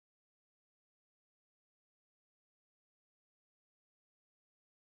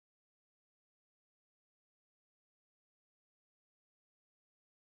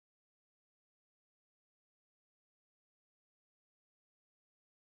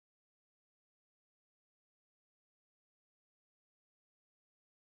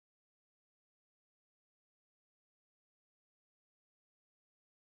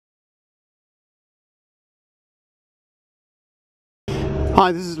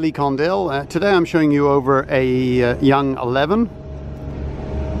Hi, this is Lee Condell. Today I'm showing you over a young 11.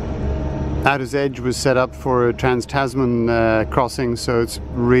 Outer's edge was set up for a Trans Tasman crossing, so it's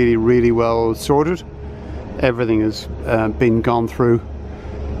really well sorted. Everything has been gone through.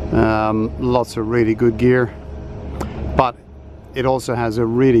 Lots of really good gear, but it also has a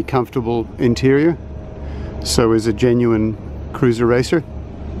really comfortable interior, so is a genuine cruiser racer.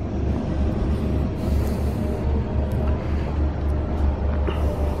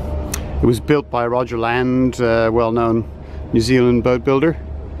 It was built by Roger Land, well-known New Zealand boat builder,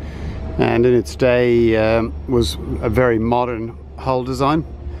 and in its day was a very modern hull design,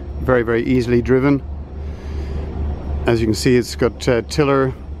 very easily driven. As you can see, it's got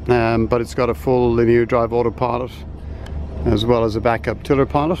tiller, but it's got a full linear drive autopilot as well as a backup tiller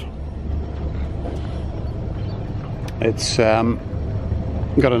pilot. It's got an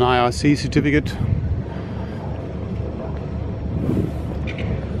IRC certificate.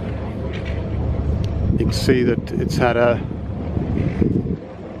 You can see that it's had a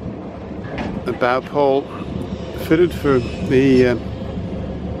bow pole fitted for the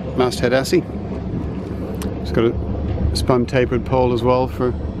masthead assy. It's got a spun tapered pole as well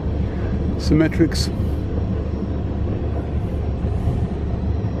for symmetrics.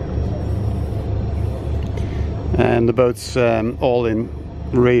 And the boat's all in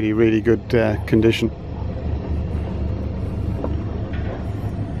really good condition.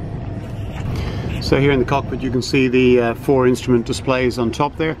 So here in the cockpit you can see the 4 instrument displays on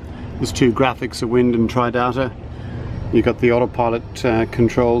top there. There's 2 graphics of wind and tridata. You've got the autopilot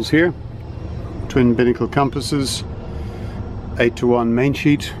controls here, twin binnacle compasses, 8-to-1 main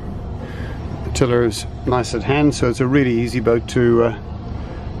sheet. The tiller is nice at hand, so it's a really easy boat to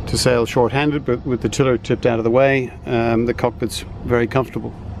sail short-handed, but with the tiller tipped out of the way, the cockpit's very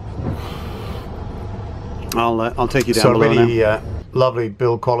comfortable. I'll take you down below now. Really lovely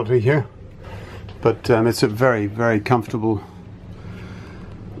build quality here, but it's a very comfortable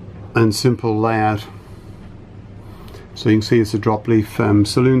and simple layout. So you can see it's a drop leaf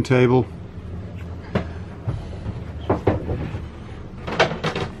saloon table.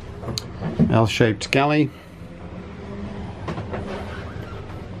 L-shaped galley.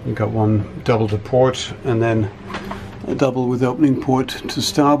 You've got one double to port and then a double with opening port to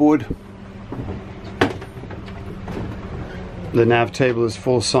starboard. The nav table is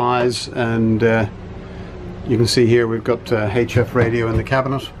full size, and you can see here we've got HF radio in the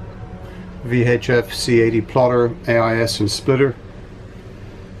cabinet, VHF, C80 plotter, AIS and splitter.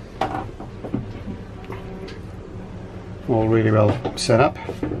 All really well set up.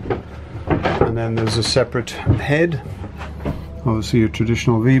 And then there's a separate head. Obviously your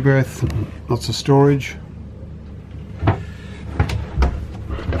traditional V-berth, lots of storage.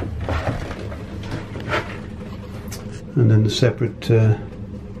 And then the separate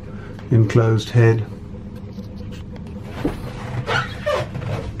enclosed head.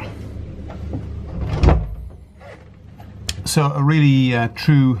 So a really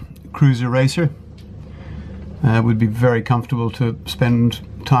true cruiser racer. Would be very comfortable to spend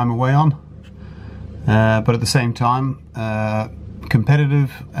time away on. But at the same time,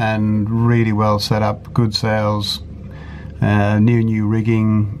 competitive and really well set up, good sails, new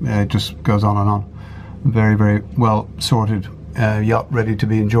rigging, just goes on and on. Very well sorted yacht, ready to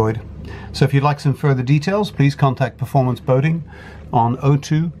be enjoyed. So if you'd like some further details, please contact Performance Boating on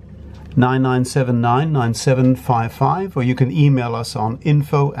 02 9979 9755, or you can email us on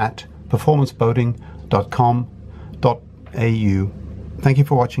info@performanceboating.com.au. Thank you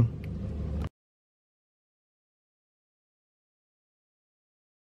for watching.